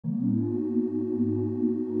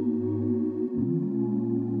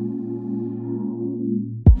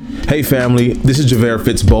Hey family, this is Javere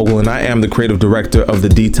Fitzbogle and I am the creative director of the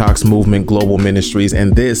Detox Movement Global Ministries,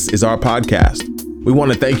 and this is our podcast. We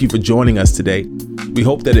want to thank you for joining us today. We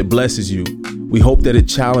hope that it blesses you. We hope that it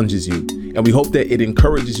challenges you, and we hope that it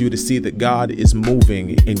encourages you to see that God is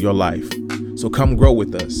moving in your life. So come grow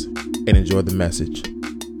with us and enjoy the message.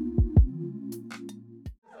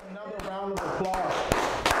 Another round of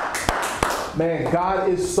applause. Man, God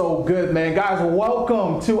is so good, man. Guys,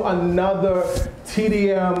 welcome to another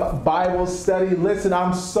TDM Bible study. Listen,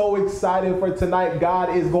 I'm so excited for tonight.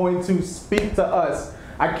 God is going to speak to us.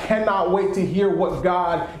 I cannot wait to hear what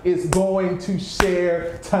God is going to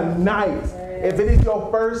share tonight. If it is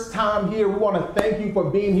your first time here, we want to thank you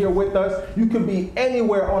for being here with us. You could be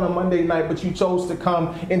anywhere on a Monday night, but you chose to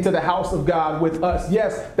come into the house of God with us.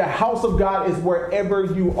 Yes, the house of God is wherever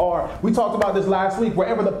you are. We talked about this last week.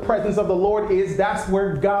 Wherever the presence of the Lord is, that's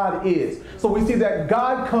where God is. So we see that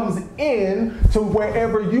God comes in to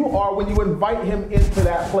wherever you are when you invite him into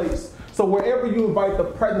that place. So wherever you invite the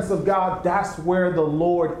presence of God, that's where the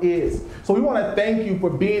Lord is. So we want to thank you for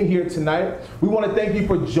being here tonight. We want to thank you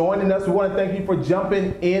for joining us. We want to thank you for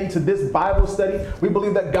jumping into this Bible study. We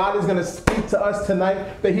believe that God is going to speak to us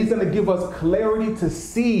tonight, that he's going to give us clarity to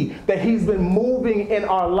see that he's been moving in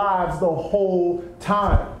our lives the whole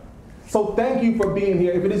time. So thank you for being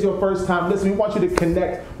here. If it is your first time, listen, we want you to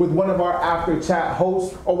connect with one of our after chat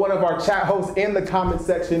hosts or one of our chat hosts in the comment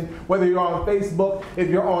section, whether you're on Facebook, if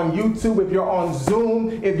you're on YouTube, if you're on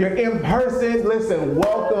Zoom, if you're in person, listen,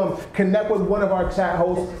 welcome. Connect with one of our chat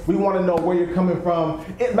hosts. We want to know where you're coming from.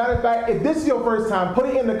 Matter of fact, if this is your first time, put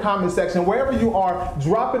it in the comment section. Wherever you are,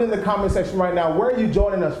 drop it in the comment section right now. Where are you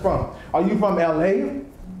joining us from? Are you from LA?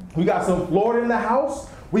 We got some Florida in the house.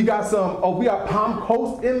 We got we got Palm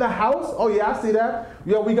Coast in the house. Oh yeah, I see that.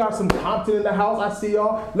 Yeah, we got some Compton in the house. I see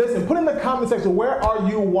y'all. Listen, put in the comment section, where are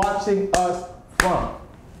you watching us from?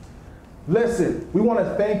 Listen, we want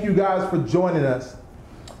to thank you guys for joining us.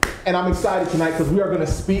 And I'm excited tonight because we are going to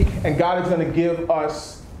speak and God is going to give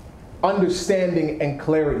us understanding and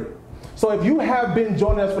clarity. So if you have been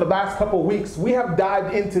joining us for the last couple of weeks, we have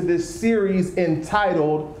dived into this series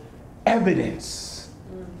entitled Evidence.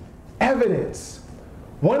 Evidence.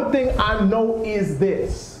 One thing I know is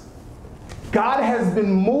this: God has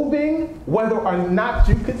been moving whether or not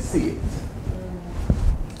you could see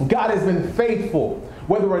it. God has been faithful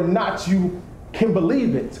whether or not you can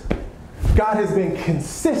believe it. God has been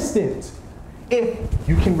consistent. If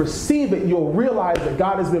you can receive it, you'll realize that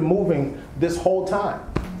God has been moving this whole time.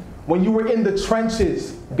 When you were in the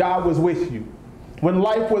trenches, God was with you. When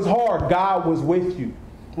life was hard, God was with you.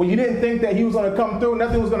 When you didn't think that he was going to come through,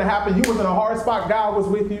 nothing was going to happen, you was in a hard spot, God was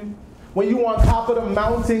with you. When you were on top of the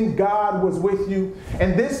mountain, God was with you.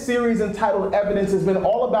 And this series entitled Evidence has been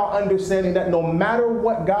all about understanding that no matter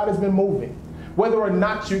what, God has been moving, whether or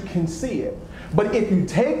not you can see it. But if you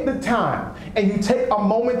take the time and you take a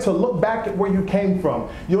moment to look back at where you came from,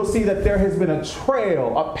 you'll see that there has been a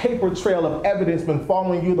trail, a paper trail of evidence been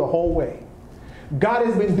following you the whole way. God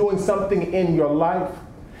has been doing something in your life.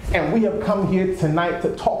 And we have come here tonight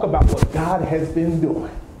to talk about what God has been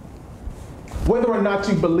doing. Whether or not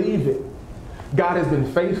you believe it, God has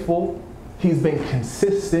been faithful. He's been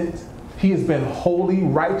consistent. He has been holy,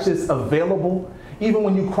 righteous, available. Even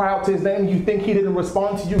when you cry out to his name, you think he didn't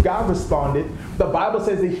respond to you, God responded. The Bible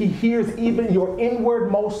says that he hears even your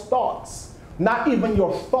inwardmost thoughts. Not even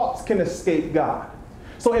your thoughts can escape God.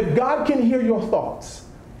 So if God can hear your thoughts,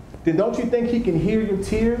 then don't you think he can hear your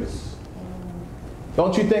tears?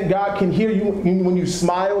 Don't you think God can hear you when you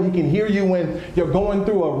smile? He can hear you when you're going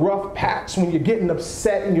through a rough patch, when you're getting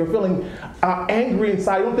upset and you're feeling angry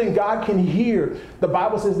inside. You don't think God can hear? The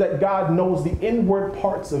Bible says that God knows the inward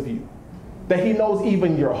parts of you, that he knows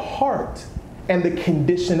even your heart and the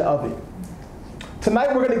condition of it.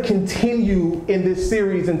 Tonight we're going to continue in this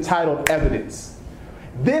series entitled Evidence.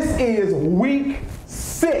 This is week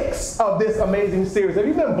 6 of this amazing series. Have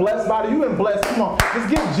you been blessed by it? You've been blessed. Come on, just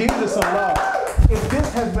give Jesus some love. If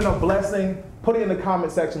this has been a blessing, put it in the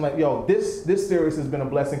comment section like, yo, this series has been a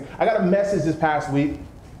blessing. I got a message this past week,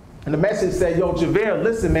 and the message said, yo, Javere,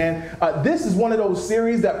 listen, man, this is one of those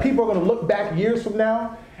series that people are going to look back years from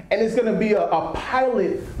now, and it's going to be a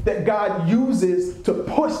pilot that God uses to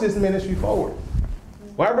push this ministry forward.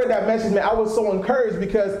 When I read that message, man, I was so encouraged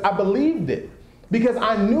because I believed it. Because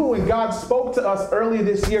I knew when God spoke to us earlier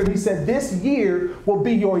this year, he said, this year will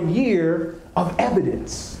be your year of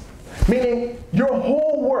evidence. Meaning your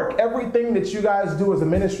whole work, everything that you guys do as a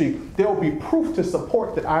ministry, there will be proof to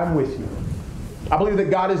support that I'm with you. I believe that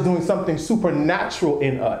God is doing something supernatural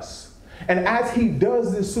in us. And as he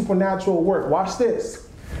does this supernatural work, watch this,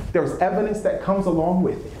 there's evidence that comes along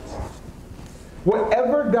with it.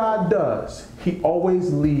 Whatever God does, he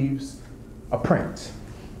always leaves a print.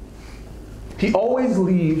 He always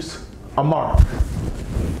leaves a mark.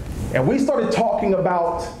 And we started talking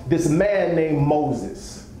about this man named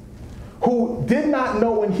Moses, who did not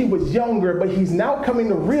know when he was younger, but he's now coming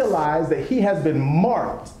to realize that he has been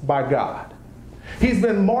marked by God. He's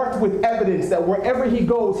been marked with evidence that wherever he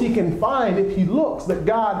goes, he can find, if he looks, that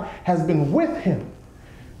God has been with him.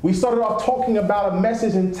 We started off talking about a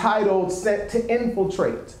message entitled Sent to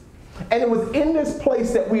Infiltrate. And it was in this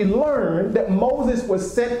place that we learned that Moses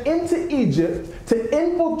was sent into Egypt to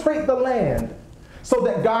infiltrate the land so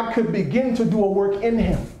that God could begin to do a work in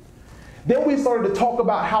him. Then we started to talk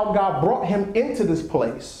about how God brought him into this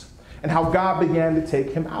place and how God began to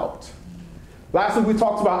take him out. Last week we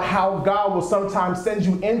talked about how God will sometimes send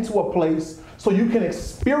you into a place so you can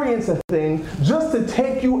experience a thing just to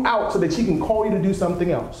take you out so that he can call you to do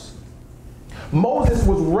something else. Moses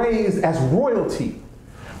was raised as royalty,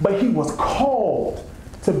 but he was called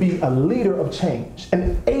to be a leader of change,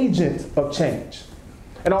 an agent of change.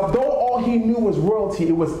 And although all he knew was royalty,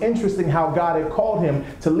 it was interesting how God had called him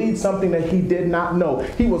to lead something that he did not know.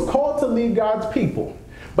 He was called to lead God's people,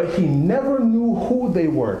 but he never knew who they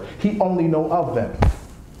were. He only knew of them.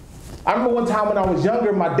 I remember one time when I was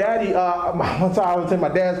younger, my daddy, one time I was in my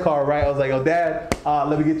dad's car, right? I was like, "Oh, Dad,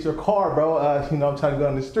 let me get your car, bro. I'm trying to go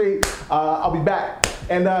on the street. I'll be back."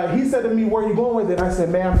 And he said to me, "Where are you going with it?" And I said,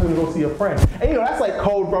 "Man, I'm going to go see a friend." And that's like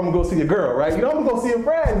code for I'm going to go see a girl, right? I'm going to go see a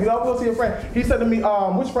friend. I'm going to go see a friend. He said to me,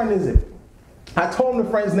 "Which friend is it?" I told him the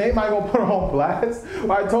friend's name. I ain't going to put her on blast.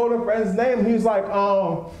 I told him the friend's name. He was like,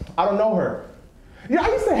 "I don't know her." I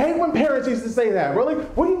used to hate when parents used to say that. Really?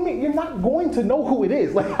 What do you mean? You're not going to know who it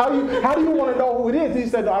is. Like, how do you want to know who it is? He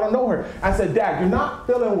said, "I don't know her." I said, "Dad, you're not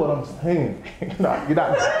feeling what I'm saying.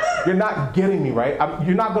 You're not getting me, right?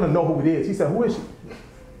 You're not going to know who it is." He said, "Who is she?"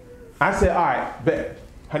 I said, "All right, bet.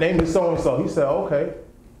 Her name is so-and-so." He said, "Okay."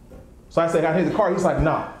 So I said, "I hit the car." He's like,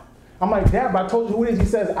 "Nah." I'm like, "Dad, but I told you who it is." He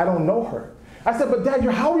says, "I don't know her." I said, "But Dad,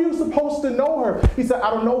 how are you supposed to know her?" He said,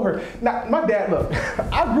 "I don't know her." Now, my dad, look,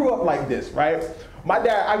 I grew up like this, right? My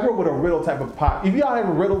dad, I grew up with a riddle type of pop. If y'all have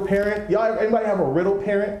a riddle parent, anybody have a riddle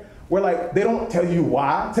parent where like they don't tell you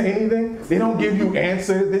why to anything? They don't give you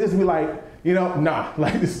answers. They just be like, "Nah,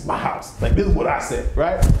 like this is my house. Like this is what I said,"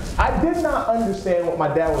 right? I did not understand what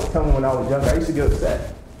my dad was telling me when I was younger. I used to get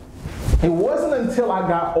upset. It wasn't until I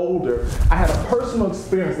got older, I had a personal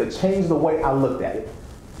experience that changed the way I looked at it.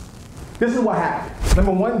 This is what happened.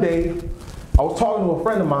 Remember one day, I was talking to a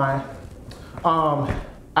friend of mine.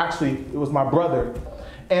 Actually, it was my brother.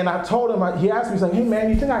 And I told him, he asked me, he's like, "Hey man,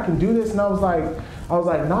 you think I can do this?" And I was like,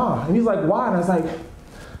 "Nah." And he's like, "Why?" And I was like,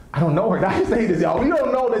 "I don't know her." I say this, y'all. You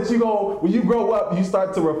don't know that when you grow up, you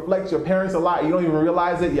start to reflect your parents a lot. You don't even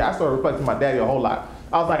realize it. Yeah, I started reflecting my daddy a whole lot.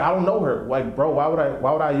 I was like, "I don't know her." Like, bro, why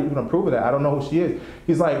would I even approve of that? I don't know who she is.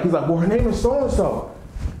 He's like, "Well, her name is so-and-so."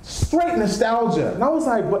 Straight nostalgia. And I was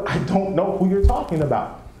like, "But I don't know who you're talking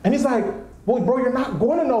about." And he's like, "Well, bro, you're not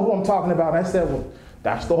going to know who I'm talking about." And I said, "Well,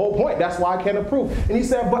 that's the whole point. That's why I can't approve." And he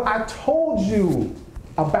said, "But I told you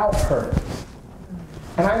about her."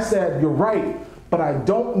 And I said, "You're right, but I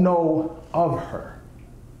don't know of her."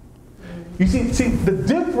 You see, the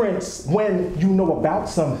difference when you know about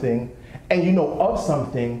something and you know of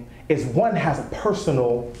something is one has a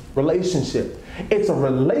personal relationship. It's a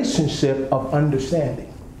relationship of understanding.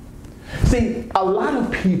 See, a lot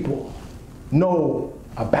of people know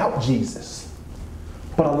about Jesus,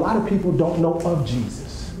 but a lot of people don't know of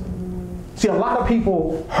Jesus. See, a lot of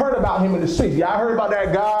people heard about him in the streets. "Yeah, I heard about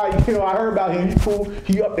that guy. I heard about him. He cool.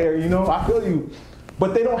 He up there. I feel you."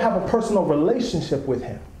 But they don't have a personal relationship with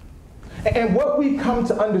him. And what we come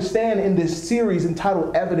to understand in this series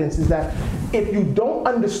entitled Evidence is that if you don't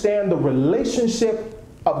understand the relationship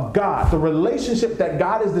of God, the relationship that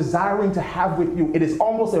God is desiring to have with you, it is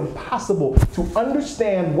almost impossible to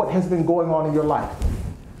understand what has been going on in your life.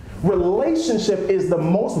 Relationship is the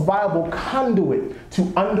most viable conduit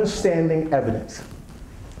to understanding evidence.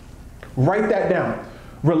 Write that down.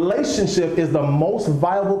 Relationship is the most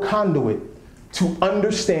viable conduit to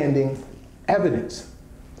understanding evidence.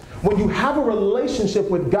 When you have a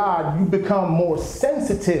relationship with God, you become more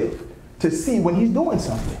sensitive to see when he's doing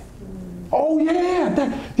something. "Oh yeah,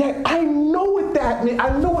 that I know what that means.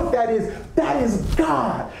 I know what that is. That is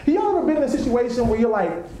God." Have you ever been in a situation where you're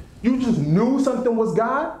like, you just knew something was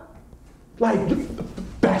God? Like,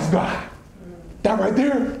 that's God. That right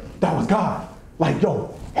there, that was God. Like,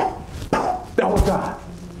 yo, that was God.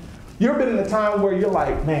 You ever been in a time where you're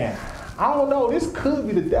like, "Man, I don't know, this could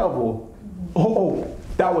be the devil." Oh,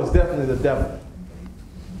 that was definitely the devil.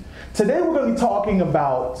 Today we're going to be talking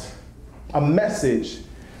about a message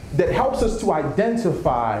that helps us to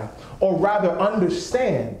identify, or rather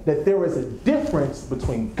understand, that there is a difference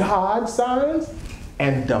between God's signs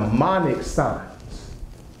and demonic signs.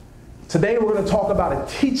 Today we're going to talk about a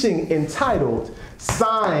teaching entitled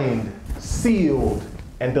Signed, Sealed,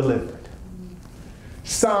 and Delivered.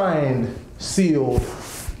 Signed, sealed,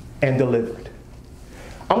 and delivered.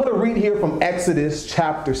 I'm going to read here from Exodus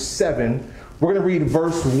chapter 7. We're going to read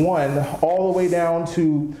verse 1 all the way down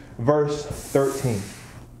to verse 13.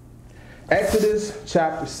 Exodus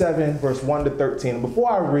chapter 7, verse 1 to 13. And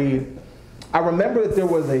before I read, I remember that there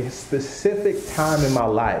was a specific time in my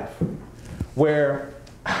life where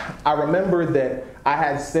I remembered that I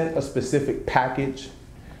had sent a specific package,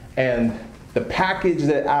 and the package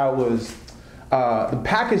that I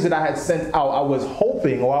had sent out, I was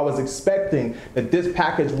hoping, or I was expecting, that this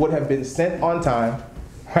package would have been sent on time,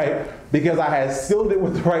 right? Because I had sealed it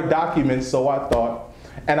with the right documents, so I thought,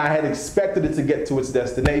 and I had expected it to get to its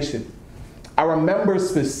destination. I remember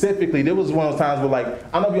specifically, there was one of those times where, like,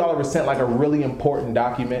 I don't know if y'all ever sent like a really important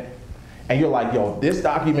document, and you're like, yo, this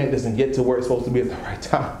document doesn't get to where it's supposed to be at the right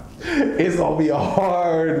time. It's gonna be a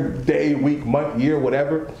hard day, week, month, year,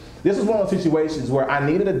 whatever. This was one of those situations where I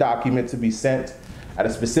needed a document to be sent at a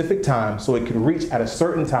specific time so it could reach at a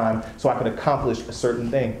certain time so I could accomplish a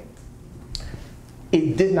certain thing.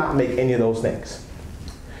 It did not make any of those things.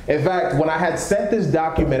 In fact, when I had sent this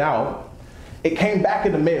document out, it came back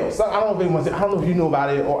in the mail. So I don't know if you knew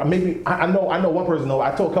about it, or maybe I know one person knows.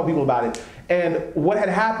 I told a couple people about it. And what had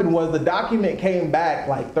happened was the document came back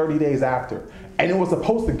like 30 days after, and it was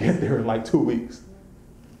supposed to get there in like 2 weeks.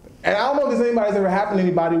 And I don't know if anybody's ever happened to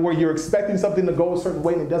anybody where you're expecting something to go a certain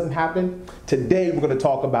way and it doesn't happen. Today we're going to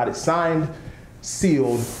talk about it. Signed,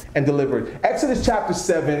 sealed, and delivered. Exodus chapter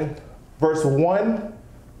 7, verse 1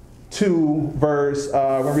 to verse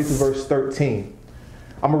 13.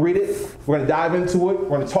 I'm going to read it. We're going to dive into it. We're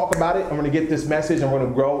going to talk about it. I'm going to get this message, and we're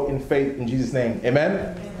going to grow in faith in Jesus' name.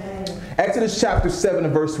 Amen? Amen. Exodus chapter 7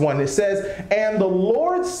 and verse 1. It says, "And the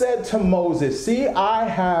Lord said to Moses, see, I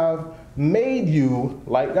have made you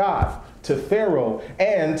like God to Pharaoh,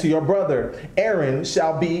 and to your brother Aaron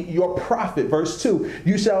shall be your prophet." Verse 2,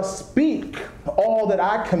 "You shall speak all that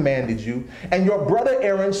I commanded you, and your brother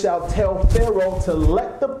Aaron shall tell Pharaoh to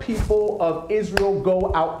let the people of Israel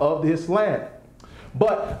go out of this land.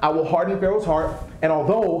 But I will harden Pharaoh's heart, and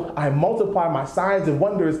although I multiply my signs and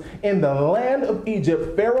wonders in the land of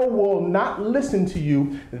Egypt, Pharaoh will not listen to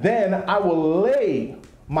you. Then I will lay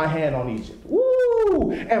my hand on Egypt,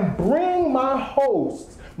 and bring my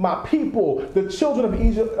hosts, my people, the children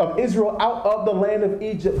of Israel out of the land of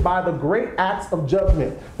Egypt by the great acts of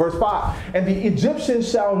judgment." Verse 5, "And the Egyptians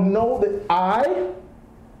shall know that I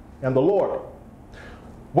am the Lord,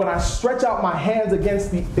 when I stretch out my hands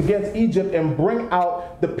against Egypt and bring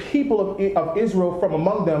out the people of Israel from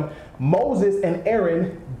among them." Moses and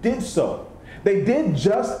Aaron did so. They did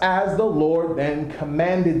just as the Lord then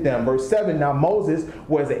commanded them. Verse 7, "Now Moses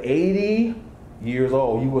was 80 years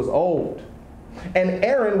old." He was old. "And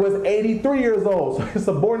Aaron was 83 years old." So his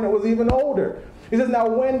subordinate was even older. He says, "Now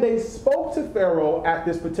when they spoke to Pharaoh at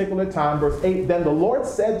this particular time," verse 8, "then the Lord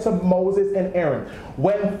said to Moses and Aaron,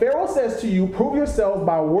 when Pharaoh says to you, prove yourselves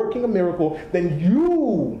by working a miracle, then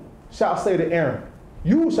you shall say to Aaron,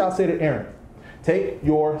 take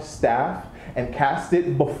your staff and cast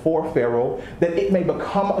it before Pharaoh, that it may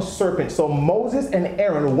become a serpent." So Moses and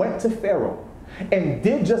Aaron went to Pharaoh and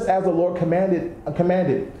did just as the Lord commanded.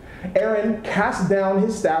 Aaron cast down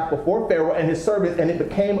his staff before Pharaoh and his servants, and it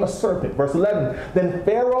became a serpent. Verse 11, "Then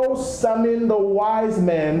Pharaoh summoned the wise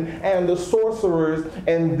men and the sorcerers,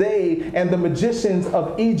 and they and the magicians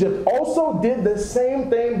of Egypt also did the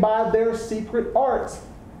same thing by their secret arts.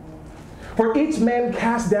 For each man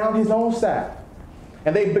cast down his own staff,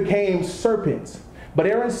 and they became serpents. But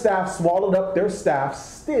Aaron's staff swallowed up their staff.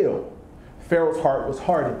 Still, Pharaoh's heart was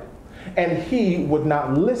hardened, and he would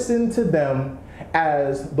not listen to them,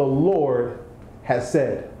 as the Lord has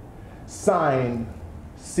said." Signed,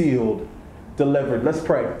 sealed, delivered. Let's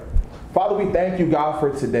pray. Father, we thank you, God, for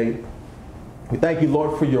today. We thank you,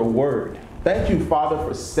 Lord, for your word. Thank you, Father,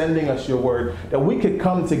 for sending us your word, that we could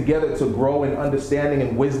come together to grow in understanding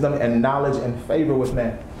and wisdom and knowledge and favor with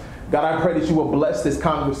man. God, I pray that you will bless this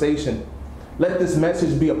conversation. Let this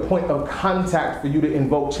message be a point of contact for you to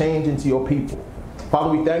invoke change into your people.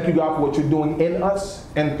 Father, we thank you, God, for what you're doing in us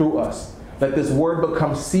and through us. Let this word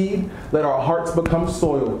become seed. Let our hearts become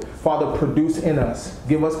soil. Father, produce in us.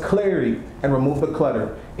 Give us clarity and remove the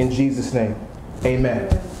clutter. In Jesus' name, amen.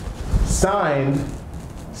 Signed,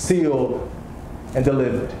 sealed, and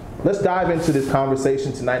delivered. Let's dive into this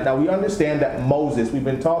conversation tonight. Now, we understand that Moses, we've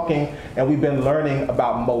been talking and we've been learning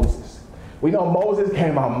about Moses. We know Moses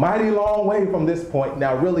came a mighty long way from this point.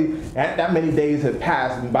 Now, really, that many days have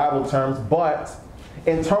passed in Bible terms, but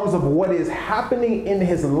in terms of what is happening in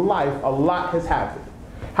his life, a lot has happened.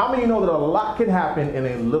 How many of you know that a lot can happen in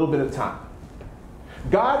a little bit of time?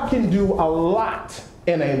 God can do a lot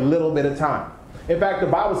in a little bit of time. In fact, the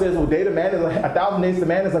Bible says, well, day to man is like 1,000 days to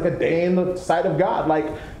man is like a day in the sight of God. Like,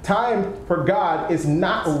 time for God is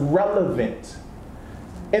not relevant.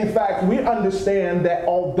 In fact, we understand that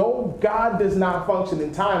although God does not function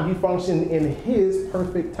in time, he functions in his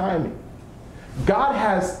perfect timing. God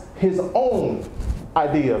has his own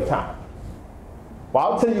idea of time.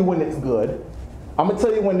 Well, I'll tell you when it's good. I'm going to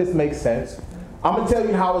tell you when this makes sense. I'm going to tell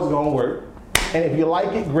you how it's going to work. And if you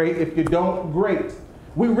like it, great. If you don't, great.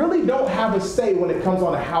 We really don't have a say when it comes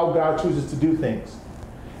on to how God chooses to do things.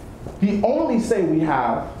 The only say we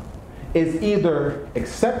have is either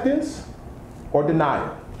acceptance or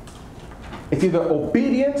denial. It's either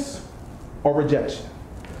obedience or rejection.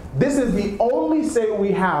 This is the only say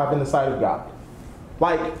we have in the sight of God.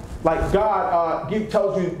 Like God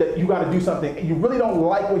tells you that you got to do something and you really don't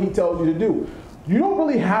like what he tells you to do. You don't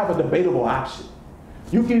really have a debatable option.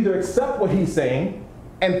 You can either accept what he's saying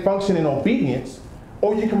and function in obedience,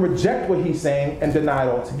 or you can reject what he's saying and deny it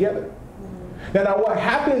altogether. Now, what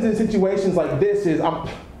happens in situations like this is,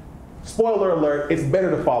 spoiler alert, it's better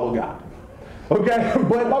to follow God. Okay?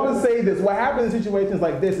 But I'm going to say this. What happens in situations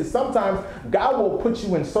like this is sometimes God will put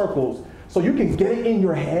you in circles so you can get it in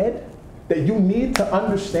your head that you need to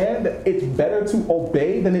understand that it's better to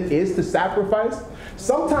obey than it is to sacrifice.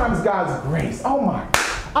 Sometimes God's grace,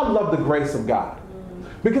 I love the grace of God.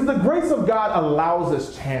 Because the grace of God allows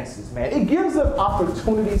us chances, man. It gives us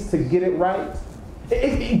opportunities to get it right.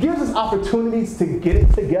 It gives us opportunities to get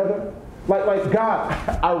it together. Like God,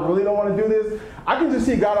 I really don't want to do this. I can just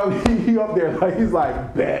see God up there, like he's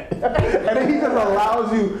like, bet. And then he just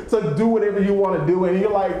allows you to do whatever you want to do. And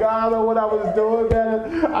you're like, God, I don't know what I was doing,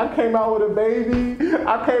 man. I came out with a baby.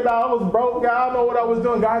 I was broke. God, I don't know what I was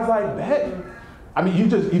doing. God's like, bet. I mean, you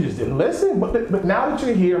just didn't listen. But now that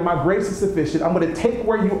you're here, my grace is sufficient. I'm going to take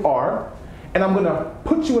where you are, and I'm going to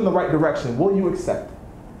put you in the right direction. Will you accept it?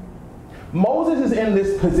 Moses is in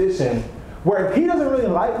this position where he doesn't really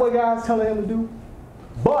like what God's telling him to do,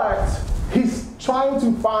 but he's trying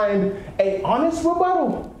to find an honest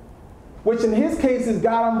rebuttal, which in his case is,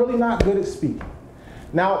 God, I'm really not good at speaking.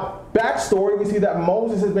 Now, backstory, we see that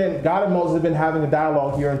God and Moses have been having a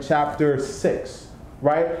dialogue here in chapter 6.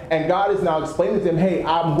 Right? And God is now explaining to him, hey,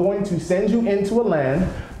 I'm going to send you into a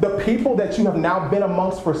land, the people that you have now been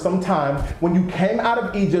amongst for some time. When you came out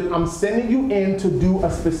of Egypt, I'm sending you in to do a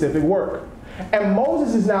specific work. And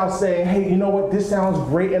Moses is now saying, hey, you know what? This sounds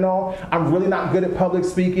great and all. I'm really not good at public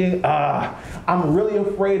speaking. I'm really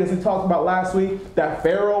afraid, as we talked about last week, that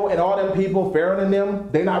Pharaoh and all them people, Pharaoh and them,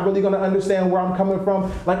 they're not really going to understand where I'm coming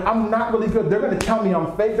from. Like, I'm not really good. They're going to tell me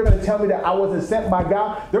I'm fake. They're going to tell me that I wasn't sent by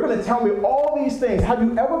God. They're going to tell me all these things. Have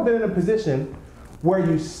you ever been in a position where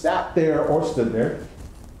you sat there or stood there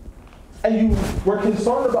and you were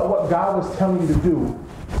concerned about what God was telling you to do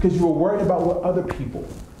because you were worried about what other people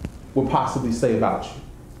would possibly say about you?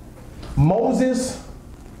 Moses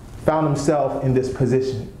found himself in this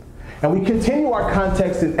position. And we continue our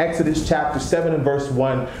context in Exodus chapter 7 and verse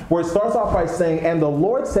 1, where it starts off by saying, and the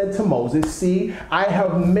Lord said to Moses, see, I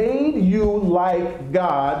have made you like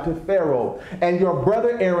God to Pharaoh, and your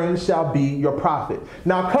brother Aaron shall be your prophet.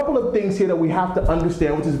 Now, a couple of things here that we have to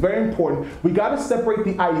understand, which is very important. We got to separate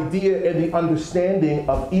the idea and the understanding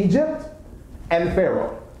of Egypt and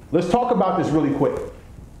Pharaoh. Let's talk about this really quick.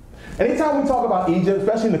 Anytime we talk about Egypt,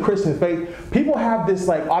 especially in the Christian faith, people have this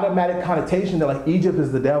like automatic connotation that like Egypt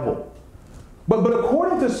is the devil. But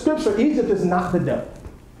according to Scripture, Egypt is not the devil.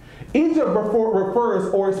 Egypt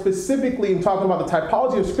refers, or specifically in talking about the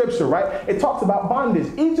typology of Scripture, right? It talks about bondage.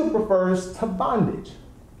 Egypt refers to bondage.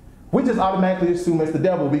 We just automatically assume it's the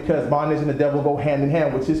devil because bondage and the devil go hand in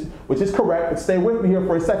hand, which is correct. But stay with me here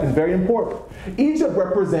for a second. Very important. Egypt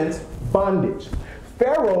represents bondage.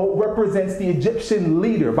 Pharaoh represents the Egyptian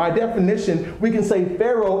leader. By definition, we can say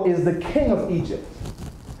Pharaoh is the king of Egypt.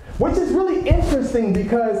 Which is really interesting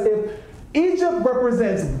because if Egypt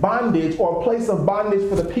represents bondage or a place of bondage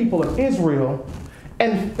for the people of Israel,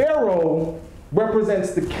 and Pharaoh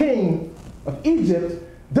represents the king of Egypt,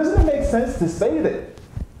 doesn't it make sense to say that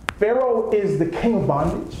Pharaoh is the king of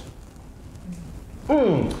bondage?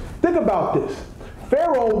 Think about this.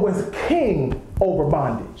 Pharaoh was king over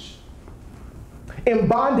bondage. In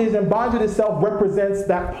bondage, and bondage itself represents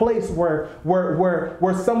that place where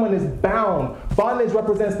someone is bound. Bondage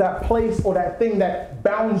represents that place or that thing that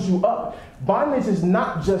bounds you up. Bondage is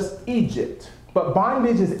not just Egypt, but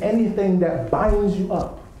bondage is anything that binds you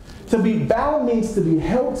up. To be bound means to be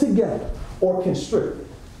held together or constricted.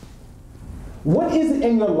 What is it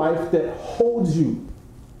in your life that holds you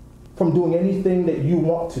from doing anything that you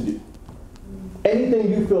want to do?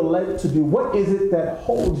 Anything you feel led to do? What is it that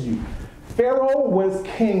holds you? Pharaoh was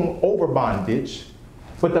king over bondage,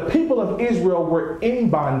 but the people of Israel were in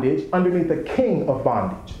bondage underneath the king of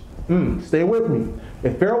bondage. Stay with me.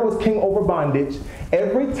 If Pharaoh was king over bondage,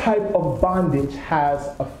 every type of bondage has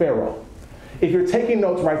a Pharaoh. If you're taking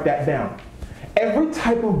notes, write that down. Every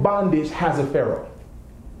type of bondage has a Pharaoh.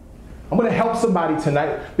 I'm going to help somebody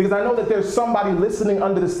tonight because I know that there's somebody listening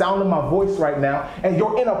under the sound of my voice right now, and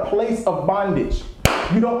you're in a place of bondage.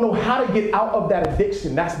 You don't know how to get out of that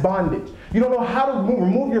addiction. That's bondage. You don't know how to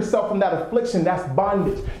remove yourself from that affliction. That's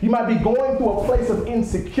bondage. You might be going through a place of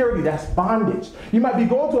insecurity. That's bondage. You might be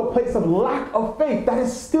going through a place of lack of faith. That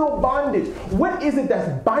is still bondage. What is it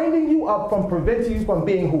that's binding you up from preventing you from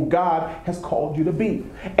being who God has called you to be?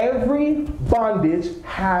 Every bondage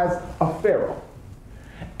has a Pharaoh.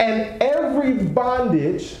 And every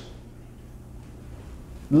bondage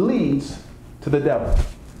leads to the devil.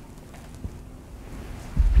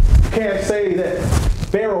 Can't say that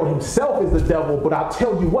Pharaoh himself is the devil, but I'll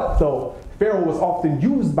tell you what though, Pharaoh was often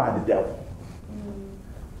used by the devil.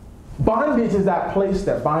 Bondage is that place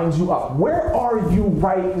that binds you up. Where are you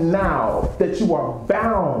right now that you are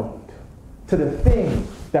bound to the thing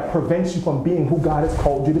that prevents you from being who God has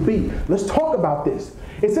called you to be? Let's talk about this.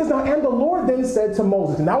 It says, now, and the Lord then said to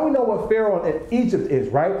Moses, now we know what Pharaoh in Egypt is,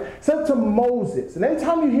 right? It said to Moses, and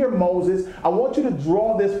anytime you hear Moses, I want you to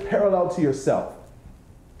draw this parallel to yourself.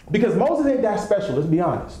 Because Moses ain't that special, let's be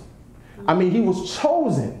honest. I mean, he was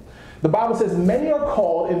chosen. The Bible says many are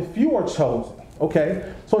called and few are chosen,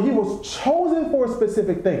 okay? So he was chosen for a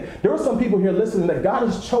specific thing. There are some people here listening that God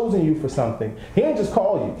has chosen you for something. He ain't just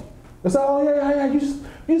call you. It's like, oh, yeah, you just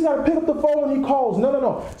got to pick up the phone when he calls.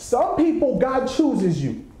 No. Some people, God chooses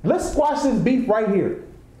you. Let's squash this beef right here.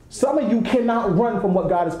 Some of you cannot run from what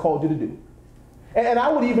God has called you to do. And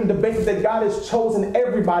I would even debate that God has chosen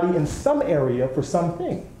everybody in some area for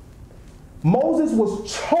something. Moses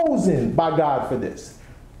was chosen by God for this.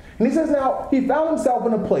 And he says now, he found himself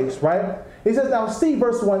in a place, right? He says now, see,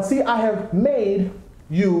 verse 1, see, I have made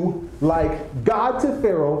you like God to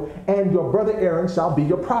Pharaoh, and your brother Aaron shall be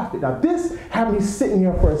your prophet. Now this had me sitting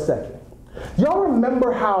here for a second. Y'all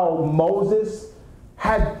remember how Moses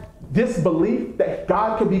had this belief that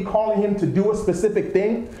God could be calling him to do a specific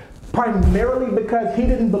thing, primarily because he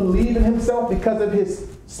didn't believe in himself because of his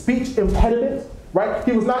speech impediment, right?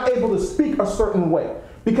 He was not able to speak a certain way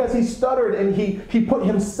because he stuttered, and he put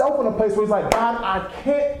himself in a place where he's like, God, I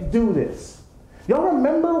can't do this. Y'all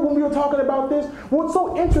remember when we were talking about this? Well, it's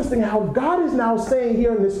so interesting how God is now saying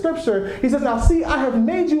here in the scripture, he says, now see, I have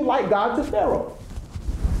made you like God to Pharaoh.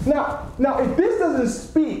 Now, if this doesn't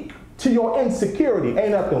speak to your insecurity,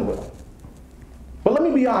 ain't nothing will. But let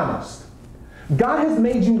me be honest. God has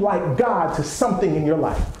made you like God to something in your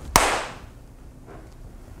life.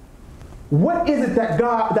 What is it that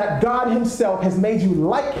God himself has made you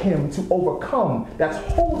like him to overcome that's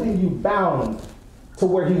holding you bound to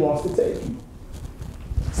where he wants to take you?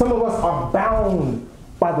 Some of us are bound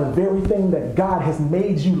by the very thing that God has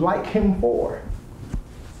made you like him for.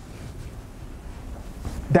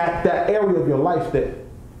 That area of your life that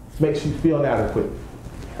makes you feel inadequate.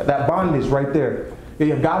 That bondage right there.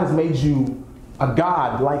 God has made you a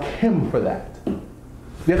God like him for that.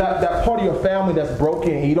 That part of your family that's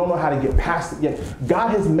broken and you don't know how to get past it yet.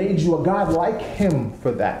 God has made you a God like him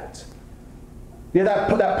for that.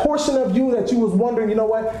 That portion of you that you was wondering, you know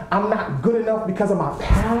what, I'm not good enough because of my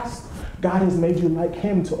past. God has made you like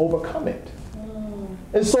him to overcome it.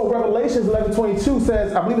 And so Revelations 11:22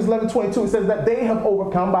 says, I believe it's 11:22, it says that they have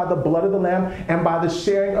overcome by the blood of the Lamb and by the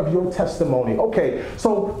sharing of your testimony. Okay,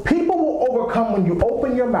 so people will overcome when you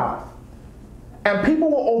open your mouth. And people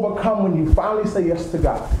will overcome when you finally say yes to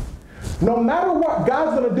God. No matter what,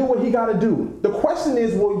 God's going to do what he got to do. The question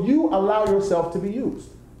is, will you allow yourself to be used?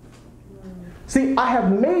 See, I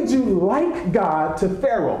have made you like God to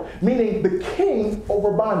Pharaoh, meaning the king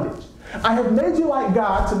over bondage. I have made you like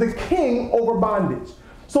God to the king over bondage.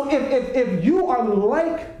 So if you are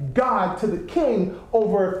like God to the king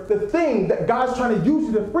over the thing that God's trying to use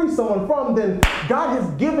you to free someone from, then God has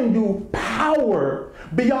given you power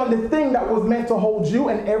beyond the thing that was meant to hold you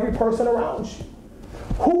and every person around you.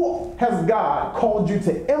 Who has God called you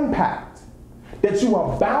to impact that you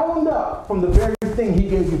are bound up from the very thing he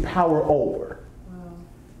gave you power over? Wow.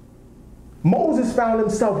 Moses found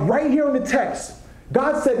himself right here in the text.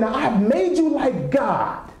 God said, now I have made you like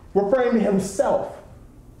God, referring to himself,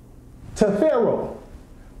 to Pharaoh.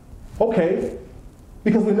 Okay,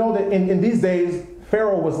 because we know that in these days,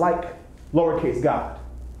 Pharaoh was like lowercase God.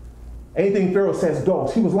 Anything Pharaoh says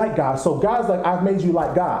goes. He was like God. So God's like, I've made you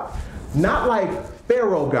like God. Not like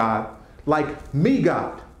Pharaoh God, like me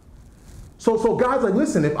God. So God's like,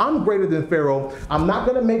 listen, if I'm greater than Pharaoh, I'm not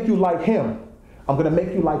going to make you like him. I'm going to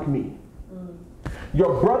make you like me.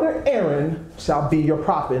 Your brother Aaron shall be your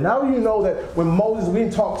prophet. Now you know that when Moses, we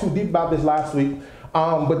didn't talk too deep about this last week,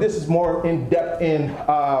 but this is more in depth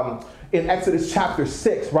in Exodus chapter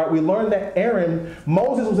 6, right? We learned that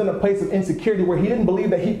Moses was in a place of insecurity where he didn't believe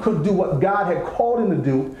that he could do what God had called him to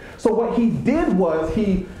do. So what he did was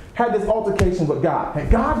he had this altercation with God. And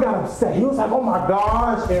God got upset. He was like, oh my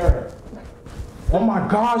gosh, Aaron. Oh my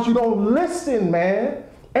gosh, you don't listen, man.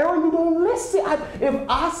 Aaron, you don't listen. If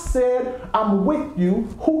I said I'm with you,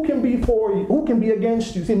 who can be for you? Who can be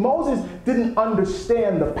against you? See, Moses didn't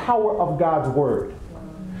understand the power of God's word.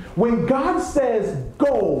 When God says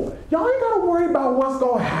go, y'all ain't got to worry about what's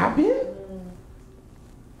going to happen.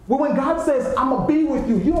 Well, when God says I'm going to be with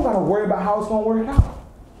you, you don't got to worry about how it's going to work out.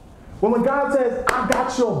 When God says I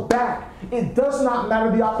got your back, it does not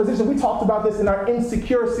matter the opposition. We talked about this in our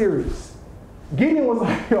Insecure series. Gideon was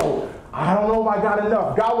like, yo, I don't know if I got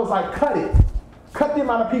enough. God was like, cut it. Cut the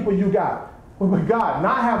amount of people you got. But God,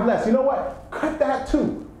 not have less. You know what? Cut that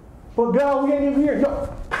too. But God, we ain't even here.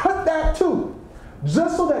 Yo, cut that too.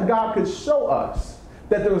 Just so that God could show us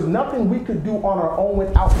that there was nothing we could do on our own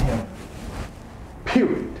without him.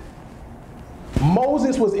 Period.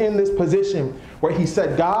 Moses was in this position where he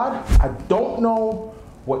said, God, I don't know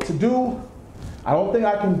what to do. I don't think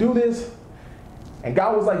I can do this. And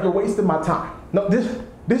God was like, you're wasting my time. No, this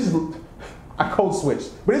is, I code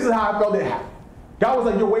switched, but this is how I felt it happened. God was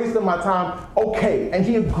like, you're wasting my time. Okay. And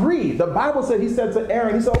he agreed. The Bible said, he said to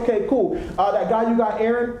Aaron, he said, okay, cool. That guy you got,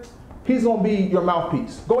 Aaron, he's going to be your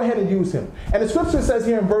mouthpiece. Go ahead and use him. And the scripture says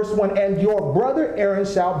here in verse 1, and your brother Aaron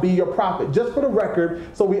shall be your prophet. Just for the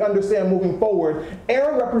record, so we understand moving forward,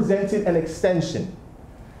 Aaron represented an extension.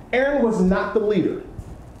 Aaron was not the leader.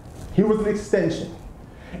 He was an extension.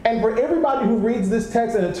 And for everybody who reads this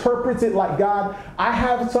text and interprets it like, God, I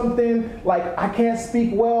have something, like I can't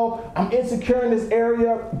speak well, I'm insecure in this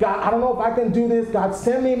area, God, I don't know if I can do this, God,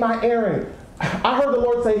 send me my Aaron. I heard the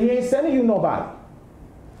Lord say, he ain't sending you nobody.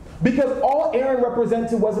 Because all Aaron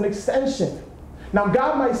represented was an extension. Now,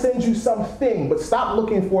 God might send you something, but stop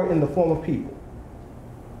looking for it in the form of people.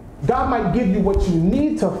 God might give you what you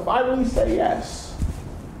need to finally say yes.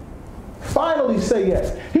 Finally say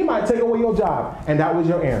yes. He might take away your job, and that was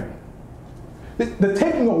your Aaron. The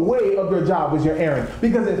taking away of your job was your Aaron,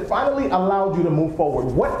 because it finally allowed you to move forward.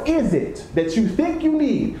 What is it that you think you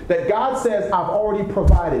need that God says, I've already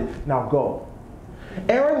provided, now go?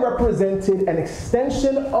 Aaron represented an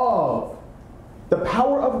extension of the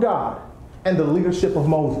power of God and the leadership of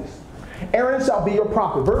Moses. Aaron shall be your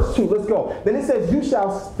prophet. Verse 2, let's go. Then it says, you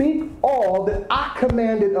shall speak all that I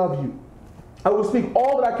commanded of you. I will speak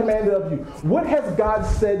all that I commanded of you. What has God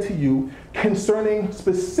said to you concerning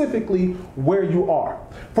specifically where you are?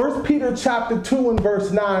 1 Peter chapter 2 and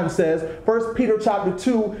verse 9 says, 1 Peter chapter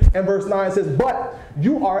 2 and verse 9 says, but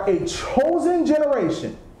you are a chosen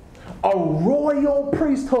generation, a royal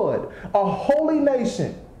priesthood, a holy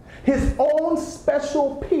nation, his own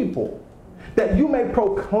special people, that you may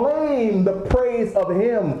proclaim the praise of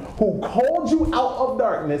him who called you out of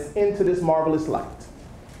darkness into this marvelous light.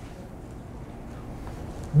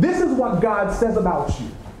 This is what God says about you,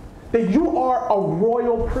 that you are a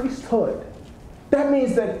royal priesthood. That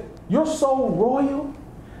means that you're so royal,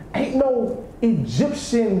 ain't no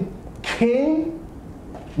Egyptian king,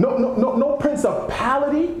 no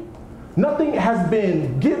principality, nothing has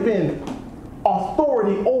been given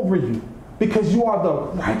authority over you, because you are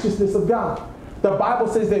the righteousness of God. The Bible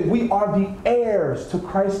says that we are the heirs to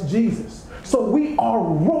Christ Jesus. So we are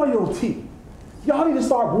royalty. Y'all need to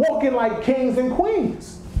start walking like kings and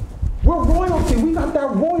queens. We're royalty. We got that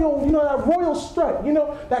royal, that royal strut,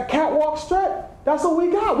 that catwalk strut. That's what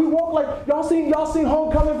we got. We walk like, y'all seen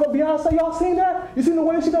Homecoming for Beyonce? Y'all seen that? You seen the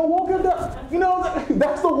way she done walk up there?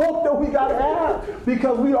 That's the walk that we got to have,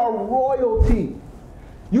 because we are royalty.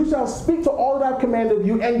 You shall speak to all that I've commanded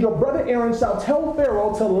you, and your brother Aaron shall tell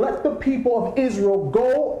Pharaoh to let the people of Israel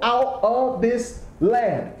go out of this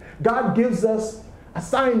land. God gives us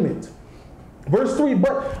assignment. Verse 3,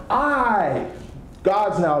 but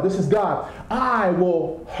this is God, I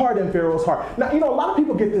will harden Pharaoh's heart. Now, a lot of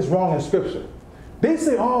people get this wrong in Scripture. They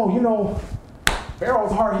say,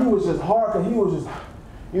 Pharaoh's heart, he was just hard because he was just,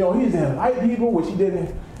 he didn't like people, which he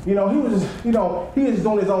didn't. He was just, he was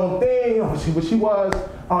doing his own thing, but she was,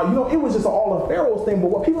 it was just all of Pharaoh's thing.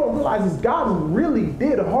 But what people don't realize is God really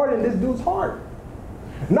did harden this dude's heart.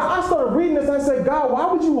 Now, I started reading this and I said, God,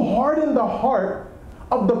 why would you harden the heart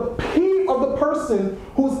of the person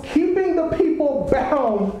who's keeping the people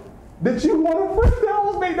bound that you want to free. That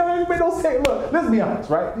almost made no sense. Look, let's be honest,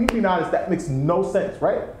 right? You be honest, that makes no sense,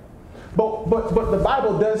 right? But the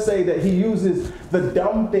Bible does say that he uses the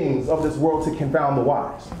dumb things of this world to confound the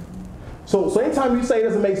wise. So anytime you say it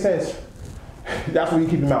doesn't make sense, that's when you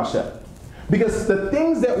keep your mouth shut. Because the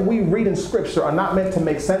things that we read in Scripture are not meant to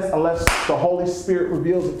make sense unless the Holy Spirit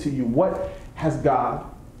reveals it to you. What has God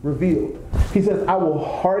revealed? He says, I will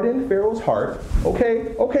harden Pharaoh's heart.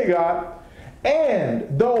 Okay, God.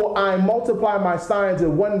 And though I multiply my signs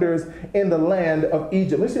and wonders in the land of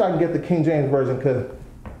Egypt. Let's see if I can get the King James Version, because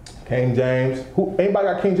King James. Anybody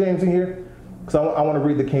got King James in here? Because I want to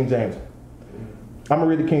read the King James. I'm going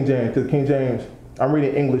to read the King James, because King James, I'm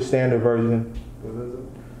reading English Standard Version.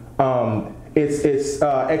 What is it? It's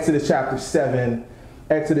Exodus chapter 7.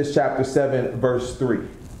 Exodus chapter 7, verse 3.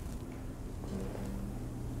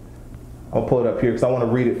 I'll pull it up here because I want to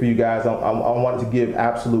read it for you guys. I want to give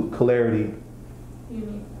absolute clarity.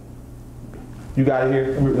 You got it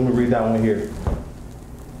here? Let me read that one here.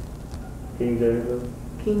 King James.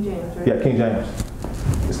 King James, right? Yeah, King James.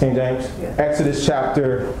 It's King James? Yeah. Exodus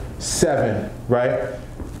chapter 7, right?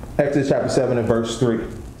 Exodus chapter 7 and verse 3.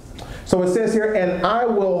 So it says here, and I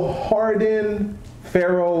will harden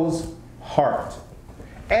Pharaoh's heart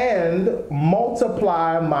and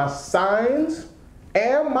multiply my signs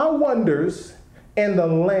and my wonders in the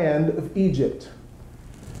land of Egypt.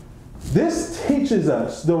 This teaches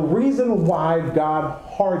us the reason why God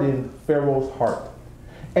hardened Pharaoh's heart.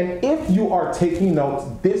 And if you are taking notes,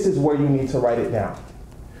 this is where you need to write it down.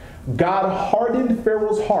 God hardened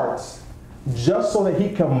Pharaoh's hearts just so that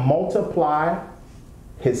he can multiply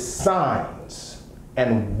his signs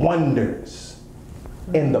and wonders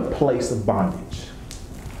in the place of bondage.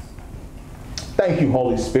 Thank you,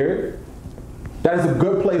 Holy Spirit. That is a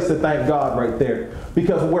good place to thank God right there.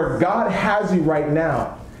 Because where God has you right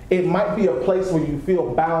now, it might be a place where you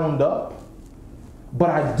feel bound up, but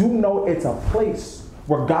I do know it's a place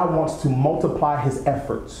where God wants to multiply his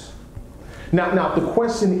efforts. Now the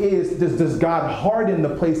question is, does God harden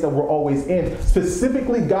the place that we're always in?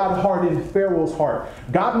 Specifically, God hardened Pharaoh's heart.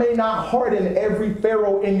 God may not harden every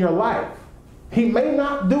Pharaoh in your life. He may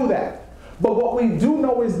not do that. But what we do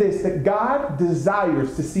know is this, that God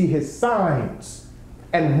desires to see his signs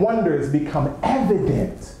and wonders become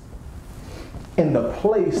evident in the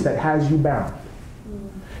place that has you bound.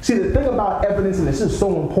 See, the thing about evidence, and this is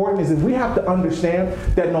so important, is that we have to understand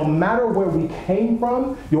that no matter where we came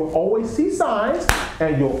from, you'll always see signs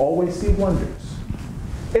and you'll always see wonders.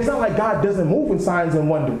 It's not like God doesn't move in signs and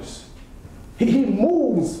wonders. He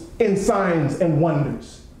moves in signs and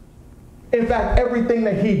wonders. In fact, everything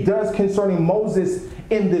that he does concerning Moses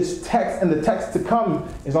in this text and the text to come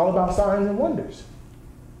is all about signs and wonders.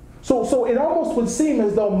 So it almost would seem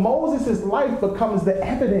as though Moses' life becomes the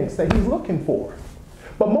evidence that he's looking for.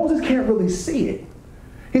 But Moses can't really see it.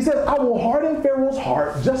 He says, I will harden Pharaoh's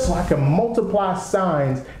heart just so I can multiply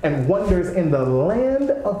signs and wonders in the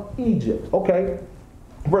land of Egypt. Okay,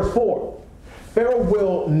 verse 4. Pharaoh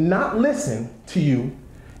will not listen to you.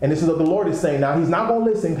 And this is what the Lord is saying now. He's not going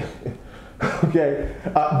to listen. Okay,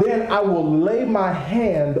 then I will lay my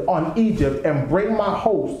hand on Egypt and bring my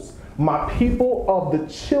hosts, my people of the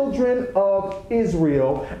children of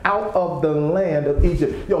Israel, out of the land of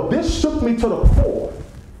Egypt. Yo, this shook me to the core.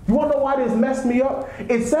 You want to know why this messed me up?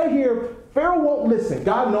 It said here, Pharaoh won't listen.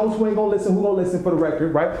 God knows who ain't going to listen, who going to listen for the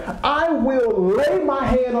record, right? I will lay my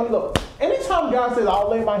hand on, look, anytime God says I'll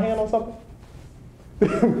lay my hand on something,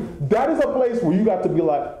 that is a place where you got to be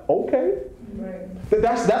like, okay. Right.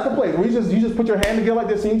 That's the place where you just put your hand together like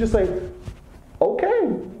this and you just say,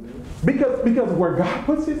 okay. Because where God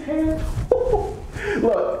puts his hand,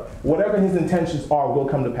 look, whatever his intentions are will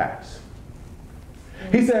come to pass.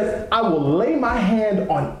 He says, I will lay my hand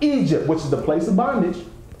on Egypt, which is the place of bondage,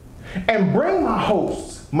 and bring my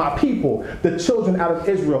hosts, my people, the children out of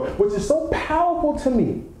Israel, which is so powerful to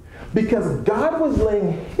me because God was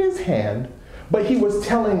laying his hand, but he was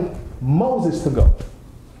telling Moses to go.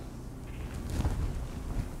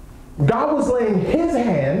 God was laying his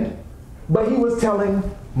hand, but he was telling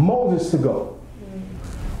Moses to go.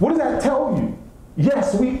 What does that tell you?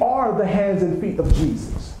 Yes, we are the hands and feet of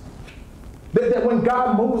Jesus. That when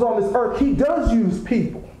God moves on this earth, he does use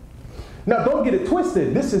people. Now, don't get it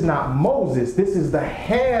twisted. This is not Moses. This is the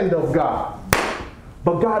hand of God.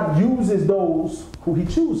 But God uses those who he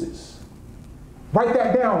chooses. Write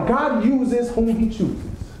that down. God uses whom he chooses.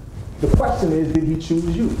 The question is, did he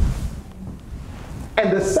choose you?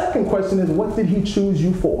 And the second question is, what did he choose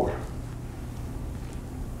you for?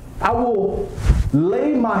 I will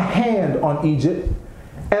lay my hand on Egypt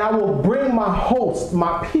And I will bring my host,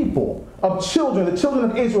 my people of children, the children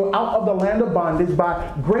of Israel, out of the land of bondage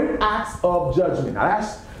by great acts of judgment. Now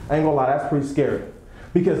I ain't gonna lie, that's pretty scary.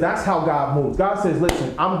 Because that's how God moves. God says,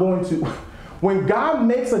 listen, I'm going to, when God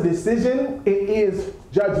makes a decision, it is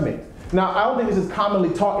judgment. Now, I don't think this is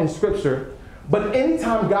commonly taught in Scripture, but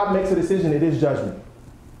anytime God makes a decision, it is judgment.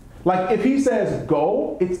 Like if he says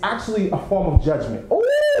go, it's actually a form of judgment.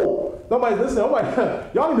 Oh, nobody listen.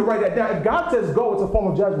 Y'all need to write that down. If God says go, it's a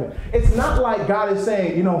form of judgment. It's not like God is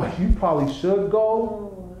saying, you know, you probably should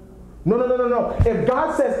go. No. If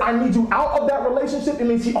God says I need you out of that relationship, it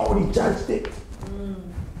means he already judged it.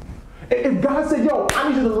 If God said, yo, I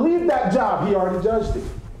need you to leave that job, he already judged it.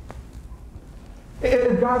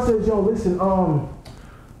 If God says, yo, listen,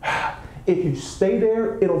 if you stay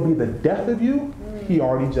there, it'll be the death of you, he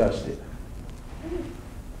already judged it.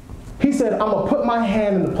 He said, I'm going to put my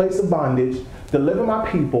hand in the place of bondage, deliver my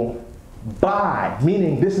people by,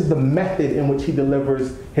 meaning this is the method in which he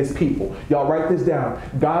delivers his people. Y'all write this down.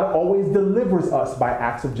 God always delivers us by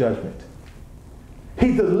acts of judgment.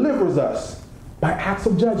 He delivers us by acts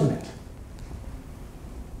of judgment.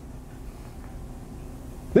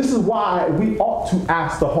 This is why we ought to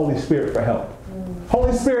ask the Holy Spirit for help.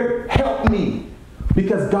 Holy Spirit, help me,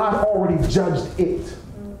 because God already judged it.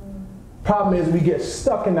 Problem is we get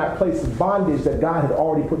stuck in that place of bondage that God had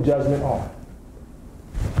already put judgment on.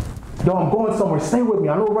 Yo, I'm going somewhere. Stay with me.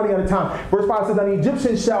 I know we're running out of time. Verse 5 says, and the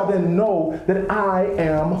Egyptians shall then know that I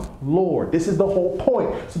am Lord. This is the whole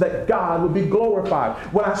point, so that God would be glorified.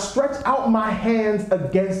 When I stretch out my hands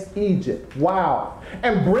against Egypt, wow,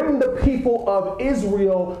 and bring the people of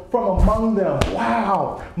Israel from among them,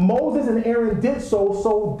 wow. Moses and Aaron did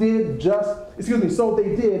so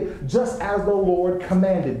they did just as the Lord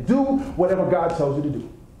commanded. Do whatever God tells you to do.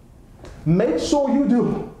 Make sure you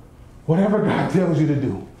do whatever God tells you to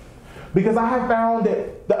do. Because I have found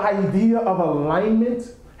that the idea of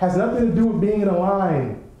alignment has nothing to do with being in a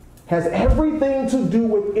line. Has everything to do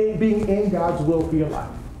with it being in God's will for your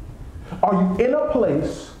life. Are you in a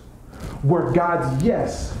place where God's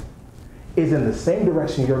yes is in the same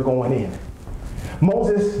direction you're going in?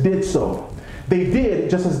 Moses did so. They did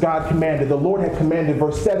just as God commanded. The Lord had commanded.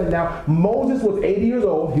 Verse 7. Now, Moses was 80 years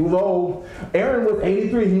old. He was old. Aaron was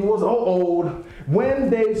 83. He was old. When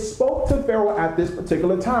they spoke to Pharaoh at this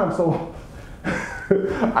particular time. So, we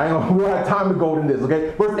don't have time to go into this,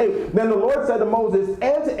 okay? Verse 8. Then the Lord said to Moses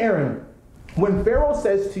and to Aaron, when Pharaoh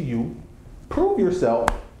says to you, prove yourself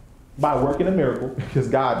by working a miracle, because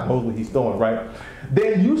God knows what he's doing, right?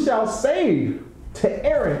 Then you shall say to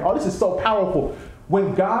Aaron, oh, this is so powerful.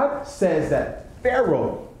 When God says that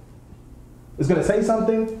Pharaoh is going to say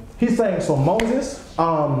something, he's saying, so Moses,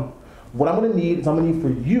 what I'm going to need is I'm going to need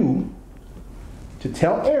for you to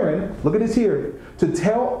tell Aaron, look at this here, to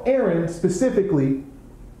tell Aaron specifically,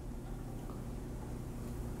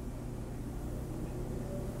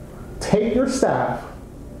 take your staff,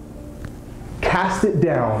 cast it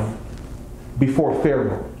down before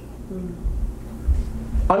Pharaoh.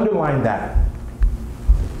 Underline that.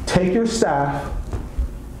 Take your staff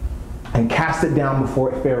and cast it down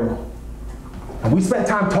before Pharaoh. And we spent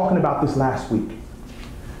time talking about this last week.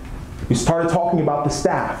 We started talking about the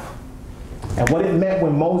staff and what it meant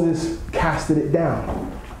when Moses casted it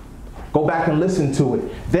down. Go back and listen to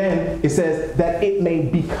it. Then it says that it may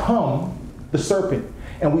become the serpent.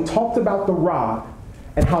 And we talked about the rod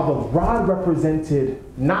and how the rod represented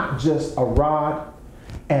not just a rod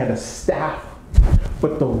and a staff,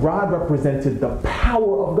 but the rod represented the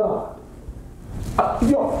power of God.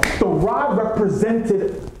 The rod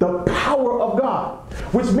represented the power of God,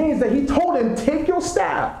 which means that he told him, take your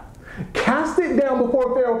staff, cast it down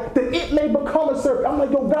before Pharaoh, that it may become a serpent. I'm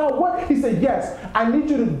like, yo, God, what? He said, yes, I need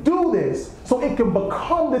you to do this so it can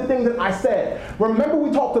become the thing that I said. Remember,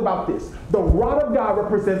 we talked about this. The rod of God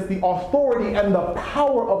represents the authority and the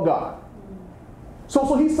power of God.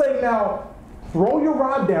 So he's saying now, throw your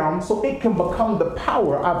rod down so it can become the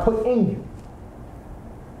power I put in you.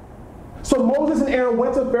 So Moses and Aaron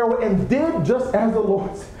went to Pharaoh and did just as the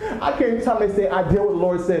Lord said. I can't every time they say, I did what the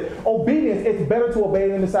Lord said. Obedience, it's better to obey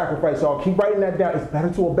than to sacrifice. Y'all keep writing that down. It's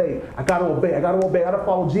better to obey. I got to obey. I got to obey. I got to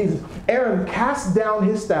follow Jesus. Aaron cast down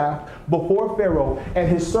his staff before Pharaoh and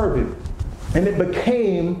his servant, and it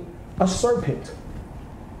became a serpent.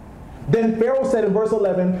 Then Pharaoh said in verse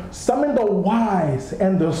 11, summon the wise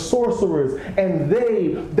and the sorcerers, and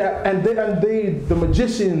the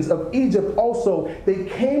magicians of Egypt also. They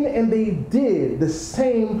came and they did the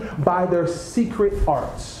same by their secret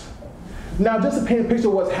arts. Now, just to paint a picture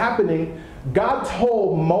of what's happening, God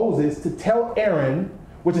told Moses to tell Aaron,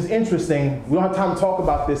 which is interesting. We don't have time to talk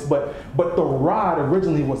about this, but the rod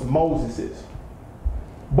originally was Moses's.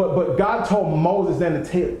 But God told Moses then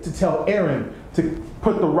to tell Aaron to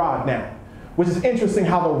put the rod down, which is interesting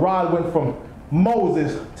how the rod went from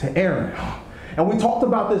Moses to Aaron. And we talked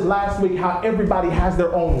about this last week, how everybody has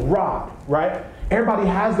their own rod, right? Everybody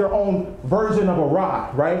has their own version of a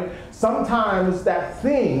rod, right? Sometimes that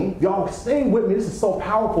thing, y'all stay with me, this is so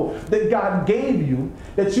powerful, that God gave you,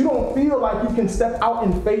 that you don't feel like you can step out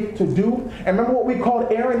in faith to do. And remember what we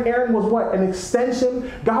called Aaron? Aaron was what? An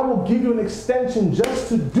extension. God will give you an extension just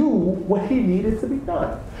to do what he needed to be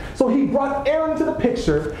done. So he brought Aaron to the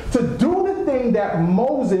picture to do the thing that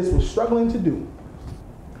Moses was struggling to do,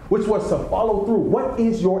 which was to follow through. What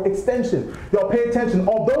is your extension? Y'all pay attention.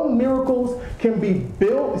 Although miracles can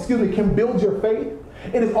build your faith,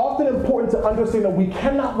 it is often important to understand that we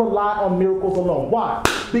cannot rely on miracles alone. Why?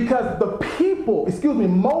 Because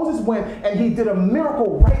Moses went and he did a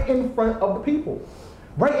miracle right in front of the people,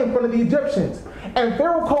 right in front of the Egyptians. And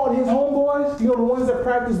Pharaoh called his homeboys, the ones that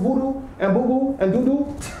practice voodoo and boo-boo and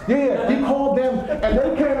doo-doo. Yeah, he called them, and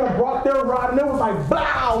they came and brought their rod, and it was like,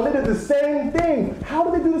 blow, and they did the same thing. How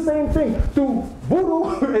did they do the same thing? Through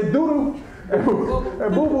voodoo and doo-doo and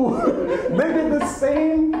boo-boo. They did the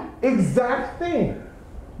same exact thing.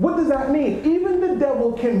 What does that mean? Even the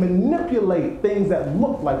devil can manipulate things that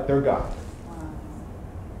look like they're God.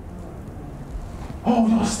 Oh,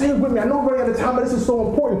 y'all stay with me. I know we're running out of time, but this is so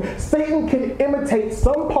important. Satan can imitate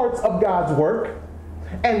some parts of God's work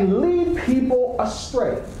and lead people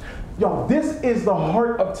astray. Y'all, this is the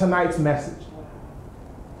heart of tonight's message.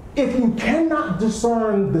 If you cannot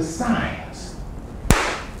discern the signs,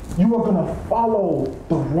 you are going to follow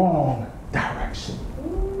the wrong direction.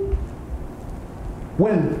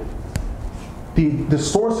 When the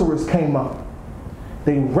sorcerers came up,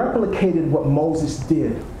 they replicated what Moses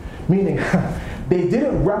did, meaning they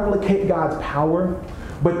didn't replicate God's power,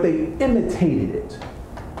 but they imitated it.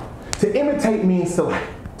 To imitate means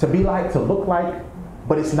to be like, to look like,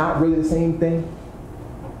 but it's not really the same thing.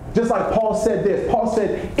 Just like Paul said this. Paul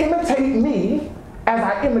said, imitate me as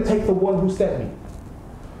I imitate the one who sent me.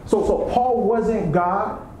 So Paul wasn't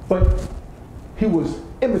God, but he was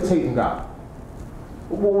imitating God.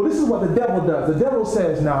 Well, this is what the devil does. The devil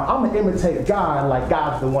says, now, I'm going to imitate God like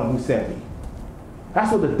God's the one who sent me.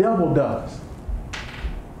 That's what the devil does.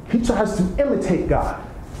 He tries to imitate God.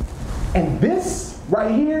 And this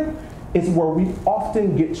right here is where we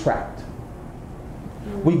often get trapped.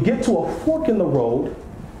 We get to a fork in the road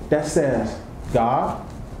that says, God,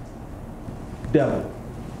 devil.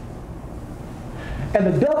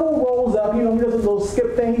 And the devil rolls up, he does a little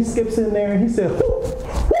skip thing, he skips in there, and he says, whoop,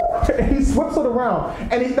 whoop, and he whips it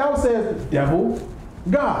around. And he now says, devil,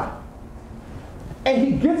 God. And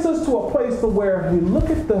he gets us to a place to where we look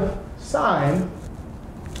at the sign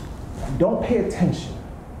and don't pay attention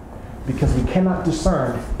because we cannot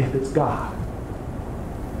discern if it's God.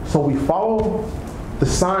 So we follow the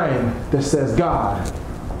sign that says God,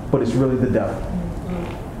 but it's really the devil.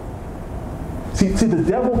 See, the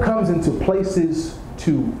devil comes into places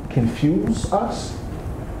to confuse us,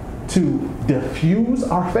 to diffuse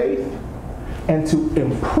our faith, and to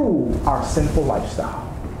improve our sinful lifestyle.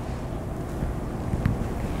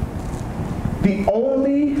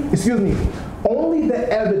 Only the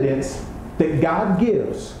evidence that God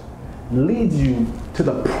gives leads you to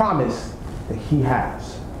the promise that he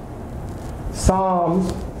has.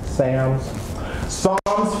 Psalms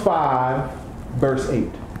 5, verse 8.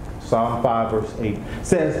 Psalm 5, verse 8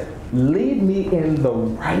 says, lead me in the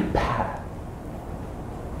right path,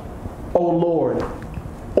 O Lord,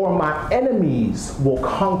 or my enemies will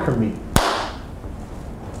conquer me.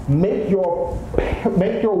 Make your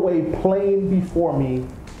way plain before me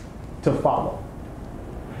to follow.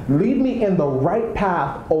 Lead me in the right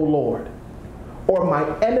path, O Lord, or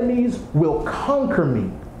my enemies will conquer me.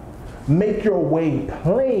 Make your way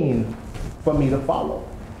plain for me to follow.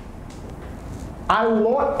 I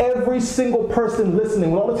want every single person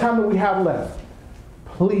listening, with all the time that we have left,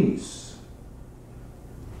 please,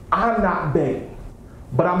 I'm not begging,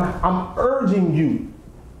 but I'm urging you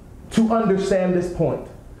to understand this point.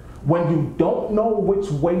 When you don't know which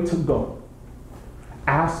way to go,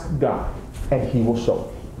 ask God and he will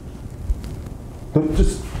show you.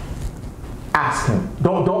 Just ask him.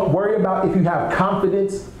 Don't worry about if you have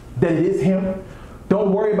confidence that it is him.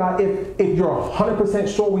 Don't worry about if you're 100%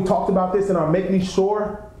 sure. We talked about this in our Make Me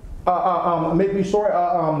Sure sermon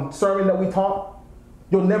that we taught.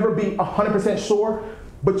 You'll never be 100% sure,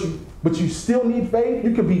 but you still need faith.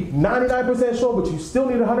 You could be 99% sure, but you still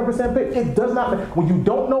need 100% faith. It does not matter. When you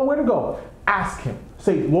don't know where to go, ask him.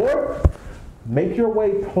 Say, Lord, make your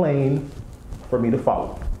way plain for me to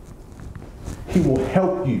follow. He will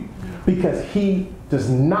help you because he does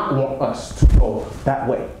not want us to go that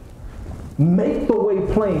way. Make the way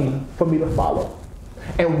plain for me to follow.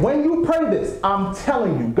 And when you pray this, I'm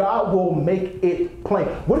telling you, God will make it plain.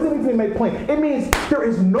 What does it mean to make plain? It means there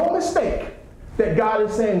is no mistake that God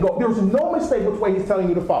is saying go. There's no mistake which way he's telling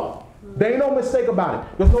you to follow. There ain't no mistake about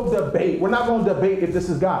it. There's no debate. We're not going to debate if this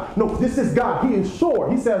is God. No, this is God. He is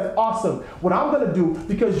sure. He says, awesome. What I'm going to do,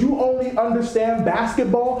 because you only understand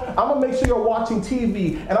basketball, I'm going to make sure you're watching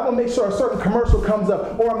TV, and I'm going to make sure a certain commercial comes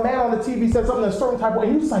up, or a man on the TV says something in a certain type of way,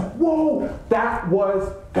 and you're just like, whoa, that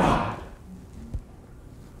was God.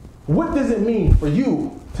 What does it mean for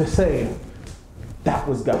you to say, that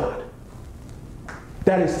was God?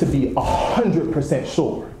 That is to be 100%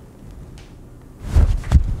 sure.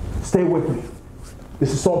 Stay with me.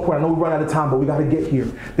 This is so important. I know we run out of time, but we got to get here.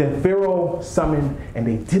 Then Pharaoh summoned, and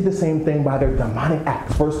they did the same thing by their demonic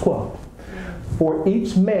acts. Verse 12. For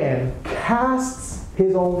each man casts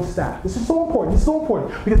his own staff. This is so important. This is so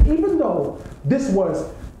important. Because even though this was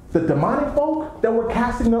the demonic folk that were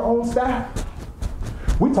casting their own staff,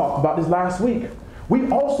 we talked about this last week. We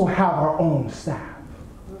also have our own staff.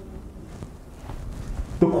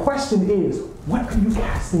 The question is, what are you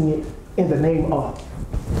casting it in the name of?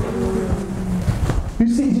 You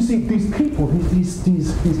see these people, these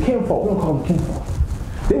kinfolk, we don't call them kinfolk.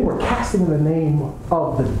 They were casting in the name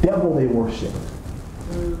of the devil they worship.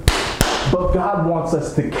 But God wants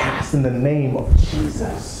us to cast in the name of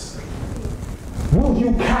Jesus. Will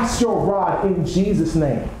you cast your rod in Jesus'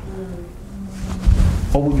 name?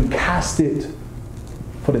 Or will you cast it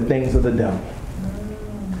for the things of the devil?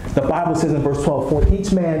 The Bible says in verse 12, for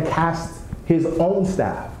each man cast his own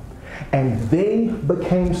staff, and they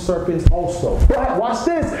became serpents also. But watch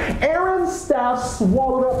this. Aaron's staff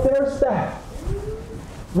swallowed up their staff.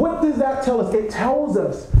 What does that tell us? It tells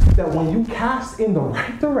us that when you cast in the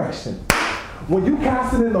right direction, when you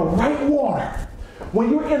cast it in the right water, when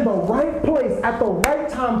you're in the right place at the right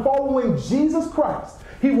time following Jesus Christ,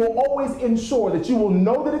 he will always ensure that you will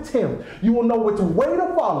know that it's him. You will know which way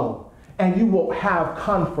to follow, and you will have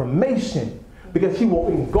confirmation because he will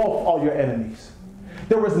engulf all your enemies.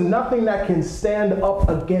 There is nothing that can stand up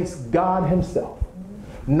against God himself,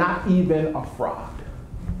 not even a fraud.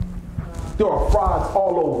 There are frauds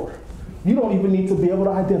all over. You don't even need to be able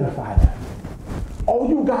to identify them. All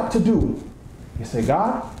you got to do is say,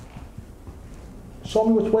 God, show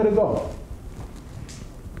me which way to go.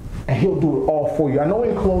 And he'll do it all for you. I know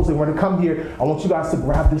in closing, when I come here, I want you guys to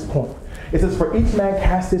grab this point. It says, for each man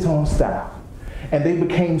cast his own staff, and they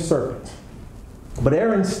became serpents. But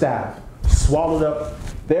Aaron's staff swallowed up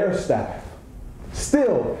their staff.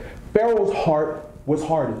 Still, Pharaoh's heart was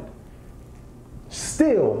hardened.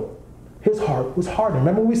 Still, his heart was hardened.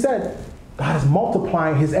 Remember we said, God is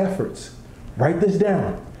multiplying his efforts. Write this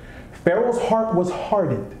down. Pharaoh's heart was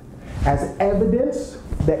hardened as evidence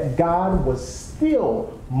that God was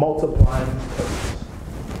still multiplying his purpose.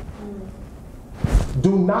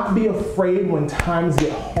 Do not be afraid when times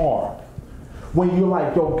get hard. When you're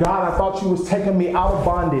like, yo, God, I thought you was taking me out of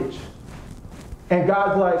bondage. And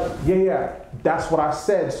God's like, yeah, that's what I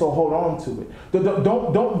said, so hold on to it.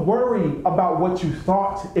 Don't worry about what you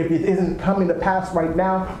thought if it isn't coming to pass right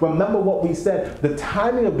now. Remember what we said. The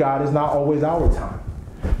timing of God is not always our time.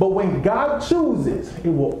 But when God chooses, it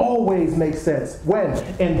will always make sense. When?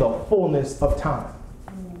 In the fullness of time.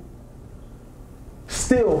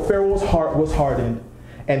 Still, Pharaoh's heart was hardened,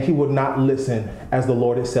 and he would not listen, as the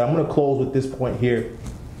Lord has said. I'm going to close with this point here.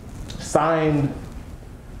 Signed,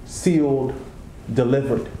 sealed,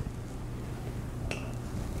 delivered.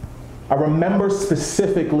 I remember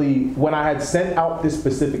specifically when I had sent out this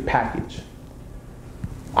specific package.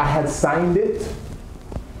 I had signed it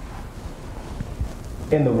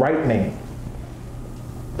in the right name.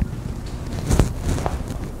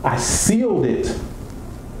 I sealed it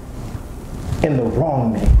in the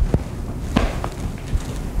wrong name.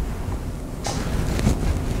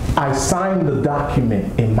 I signed the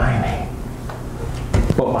document in my name,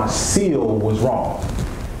 but my seal was wrong.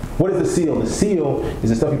 What is the seal? The seal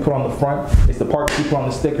is the stuff you put on the front. It's the part you put on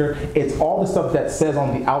the sticker. It's all the stuff that says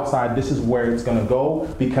on the outside, this is where it's going to go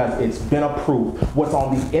because it's been approved. What's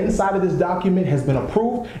on the inside of this document has been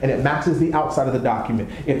approved, and it matches the outside of the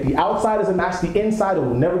document. If the outside doesn't match the inside, it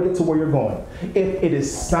will never get to where you're going. If it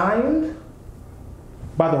is signed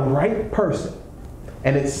by the right person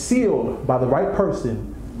and it's sealed by the right person,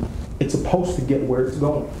 it's supposed to get where it's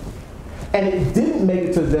going. And it didn't make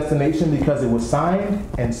it to the destination because it was signed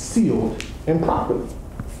and sealed improperly.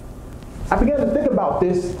 I began to think about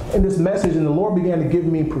this in this message, and the Lord began to give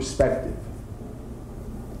me perspective.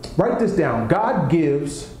 Write this down. God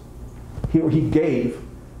gives, he gave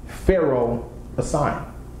Pharaoh a sign.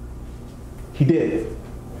 He did.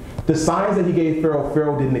 The signs that he gave Pharaoh,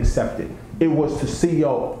 Pharaoh didn't accept it. It was to see,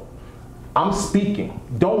 yo, I'm speaking.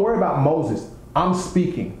 Don't worry about Moses. I'm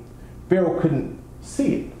speaking. Pharaoh couldn't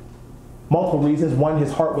see it. Multiple reasons. One,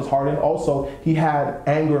 his heart was hardened. Also, he had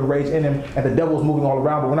anger and rage in him, and the devil was moving all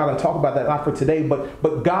around. But we're not going to talk about that, not for today.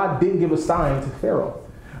 But God did give a sign to Pharaoh.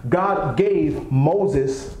 God gave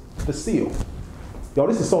Moses the seal. Yo,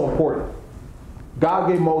 this is so important.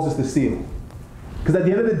 God gave Moses the seal. Because at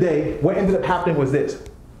the end of the day, what ended up happening was this.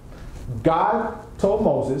 God told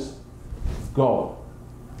Moses, go.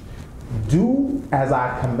 Do as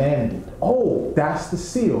I commanded. Oh, that's the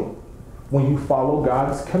seal. When you follow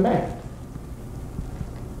God's command.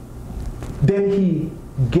 Then he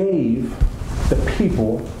gave the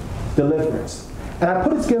people deliverance. And I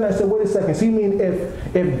put it together and I said, wait a second. So you mean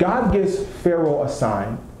if God gives Pharaoh a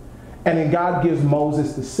sign and then God gives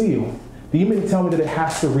Moses the seal, do you mean to tell me that it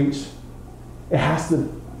has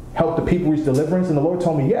to help the people reach deliverance? And the Lord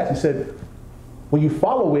told me yes. He said, when you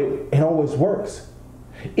follow it, it always works.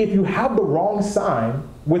 If you have the wrong sign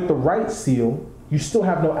with the right seal, you still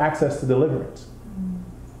have no access to deliverance.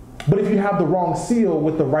 But if you have the wrong seal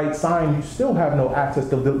with the right sign, you still have no access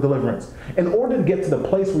to deliverance. In order to get to the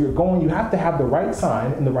place where you're going, you have to have the right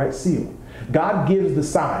sign and the right seal. God gives the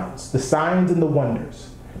signs and the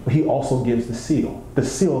wonders, but he also gives the seal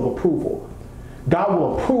of approval. God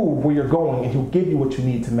will approve where you're going and he'll give you what you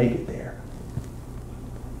need to make it there.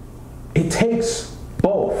 It takes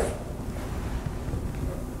both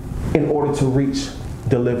in order to reach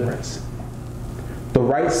deliverance. The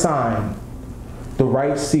right sign, the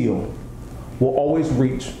right seal will always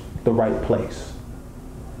reach the right place.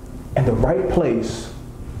 And the right place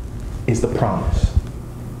is the promise.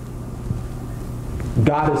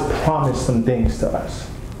 God has promised some things to us.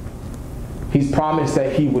 He's promised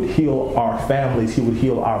that he would heal our families. He would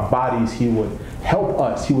heal our bodies. He would help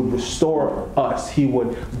us. He would restore us. He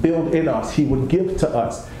would build in us. He would give to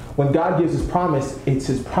us. When God gives his promise, it's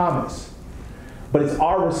his promise. But it's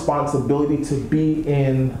our responsibility to be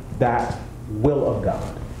in that will of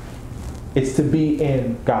God. It's to be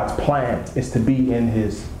in God's plan. It's to be in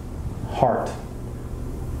his heart.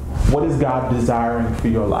 What is God desiring for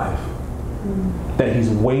your life? That he's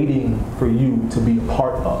waiting for you to be a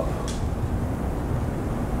part of.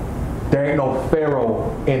 There ain't no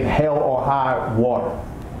Pharaoh in hell or high water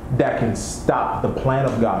that can stop the plan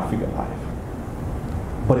of God for your life.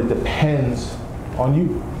 But it depends on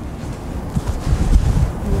you.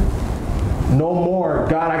 No more,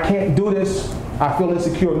 God, I can't do this. I feel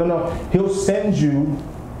insecure. No. He'll send you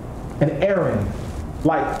an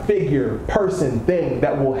Aaron-like figure, person, thing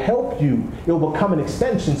that will help you. It will become an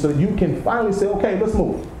extension so you can finally say, okay, let's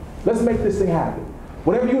move. Let's make this thing happen.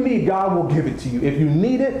 Whatever you need, God will give it to you. If you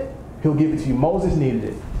need it, he'll give it to you. Moses needed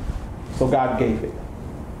it, so God gave it.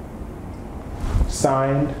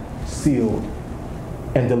 Signed, sealed,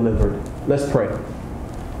 and delivered. Let's pray.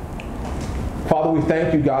 Father, we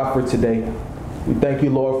thank you, God, for today. We thank you,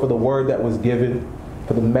 Lord, for the word that was given,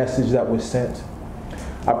 for the message that was sent.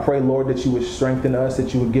 I pray, Lord, that you would strengthen us,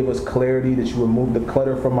 that you would give us clarity, that you remove the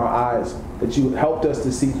clutter from our eyes, that you helped us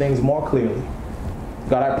to see things more clearly.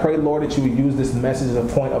 God, I pray, Lord, that you would use this message as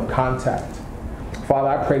a point of contact. Father,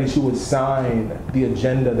 I pray that you would sign the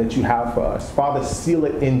agenda that you have for us. Father, seal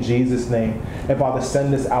it in Jesus' name. And Father,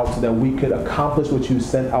 send this out so that we could accomplish what you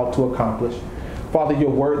sent out to accomplish. Father, your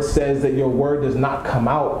word says that your word does not come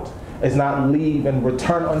out, does not leave and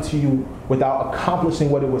return unto you without accomplishing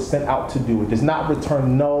what it was sent out to do. It does not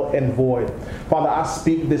return null and void. Father, I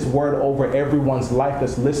speak this word over everyone's life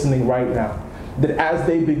that's listening right now. That as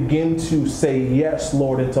they begin to say yes,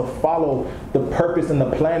 Lord, and to follow the purpose and the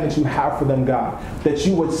plan that you have for them, God, that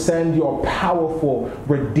you would send your powerful,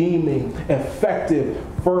 redeeming, effective,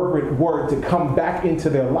 fervent word to come back into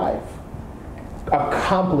their life,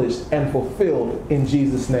 accomplished and fulfilled in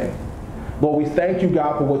Jesus' name. Lord, we thank you,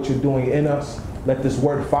 God, for what you're doing in us. Let this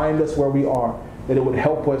word find us where we are, that it would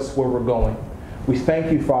help us where we're going. We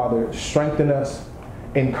thank you, Father. Strengthen us,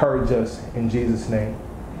 encourage us in Jesus' name.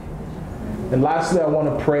 And lastly, I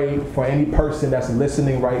want to pray for any person that's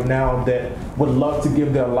listening right now that would love to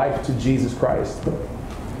give their life to Jesus Christ.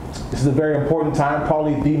 This is a very important time,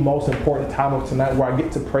 probably the most important time of tonight where I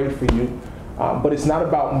get to pray for you. But it's not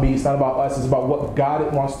about me, it's not about us, it's about what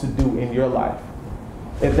God wants to do in your life.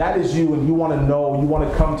 If that is you and you want to know, you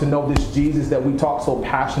want to come to know this Jesus that we talk so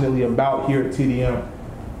passionately about here at TDM,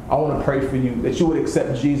 I want to pray for you that you would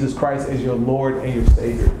accept Jesus Christ as your Lord and your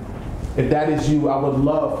Savior. If that is you, I would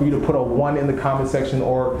love for you to put a 1 in the comment section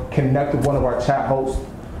or connect with one of our chat hosts.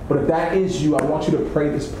 But if that is you, I want you to pray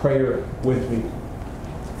this prayer with me.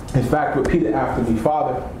 In fact, repeat it after me.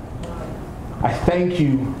 Father, I thank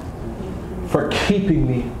you for keeping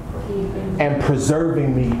me and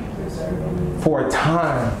preserving me for a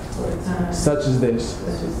time such as this.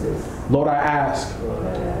 Lord, I ask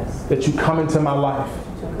that you come into my life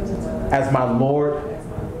as my Lord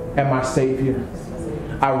and my Savior.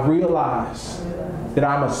 I realize that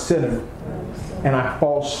I'm a sinner and I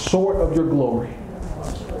fall short of your glory.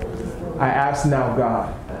 I ask now,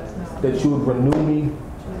 God, that you would renew me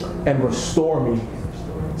and restore me.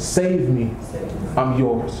 Save me. I'm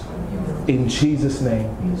yours. In Jesus' name,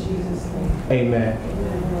 amen.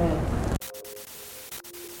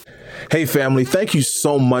 Hey family, thank you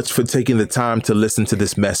so much for taking the time to listen to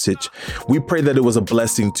this message. We pray that it was a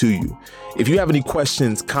blessing to you. If you have any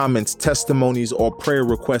questions, comments, testimonies, or prayer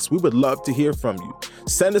requests, we would love to hear from you.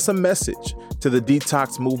 Send us a message to the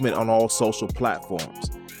Detox Movement on all social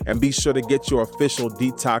platforms. And be sure to get your official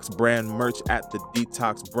Detox brand merch at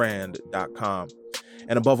thedetoxbrand.com.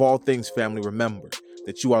 And above all things, family, remember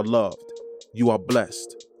that you are loved, you are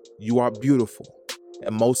blessed, you are beautiful,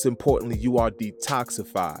 and most importantly, you are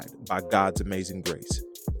detoxified by God's amazing grace.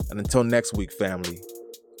 And until next week, family,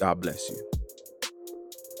 God bless you.